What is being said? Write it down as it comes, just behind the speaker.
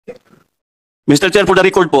Mr. Chair, for the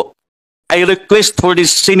record po, I request for this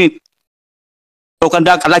Senate to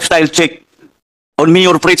conduct a lifestyle check on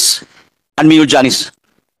Mayor Fritz and Mayor Janice.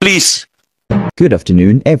 Please. Good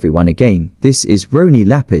afternoon everyone again. This is Roni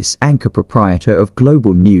Lapis, anchor proprietor of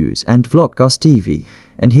Global News and Vlogcast TV,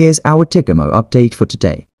 and here's our Degamo update for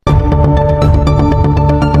today.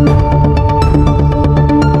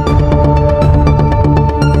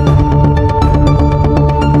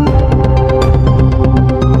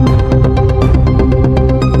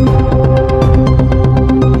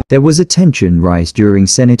 There was a tension rise during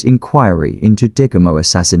Senate inquiry into Degamo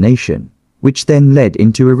assassination, which then led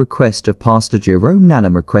into a request of Pastor Jerome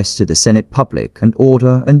Nalam request to the Senate public and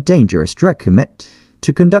order and dangerous recommend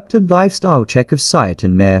to conduct a lifestyle check of site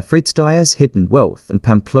and Mayor Fritz Diaz hidden wealth and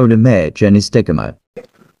Pamplona Mayor Janice Degamo.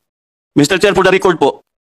 Mr. Chair, for the record po,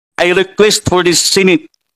 I request for this Senate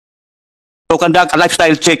to conduct a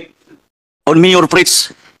lifestyle check on Mayor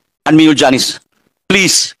Fritz and Mayor Janice.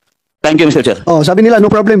 Please. Thank you, Mr. Chair. Oh, sabi nila, no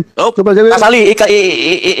problem. Oh, no problem. kasali,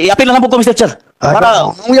 i-appeal na lang po ko, Mr. Chair. Para,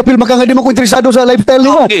 ang i-appeal, makanga di mo ko interesado sa lifestyle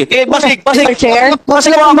nila. okay. Basig, Mr. Chair?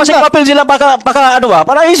 basig appeal sila, baka, ano ba,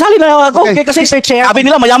 para isali na ako. Okay. Okay, kasi, Mr. Chair. sabi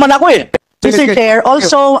nila, mayaman ako eh. Mr. Chair,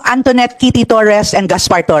 also Antoinette Kitty Torres and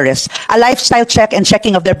Gaspar Torres. A lifestyle check and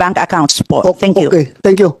checking of their bank accounts po. Thank you. Okay,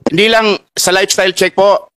 thank you. Hindi lang sa lifestyle check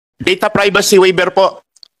po, data privacy waiver po,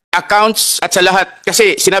 accounts at sa lahat.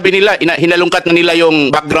 Kasi sinabi nila, hinalungkat na nila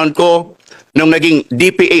yung background ko nung naging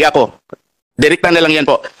DPA ako. Direkta na lang yan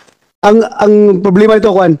po. Ang problema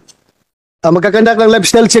nito, Juan, magkakandak ng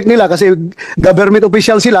lifestyle check nila kasi government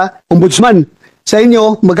official sila, ombudsman. Sa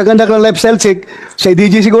inyo, magkakandak ng lifestyle check sa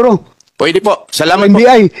DG siguro. Pwede po. Salamat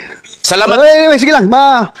NBI. po. Salamat. Anyway, sige lang.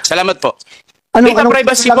 Salamat po. Anong Data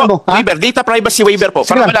privacy po. mo, ha? Waiver. Data privacy waiver po.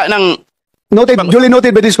 Sige Para lang. wala ng... Noted, duly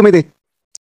noted by this committee.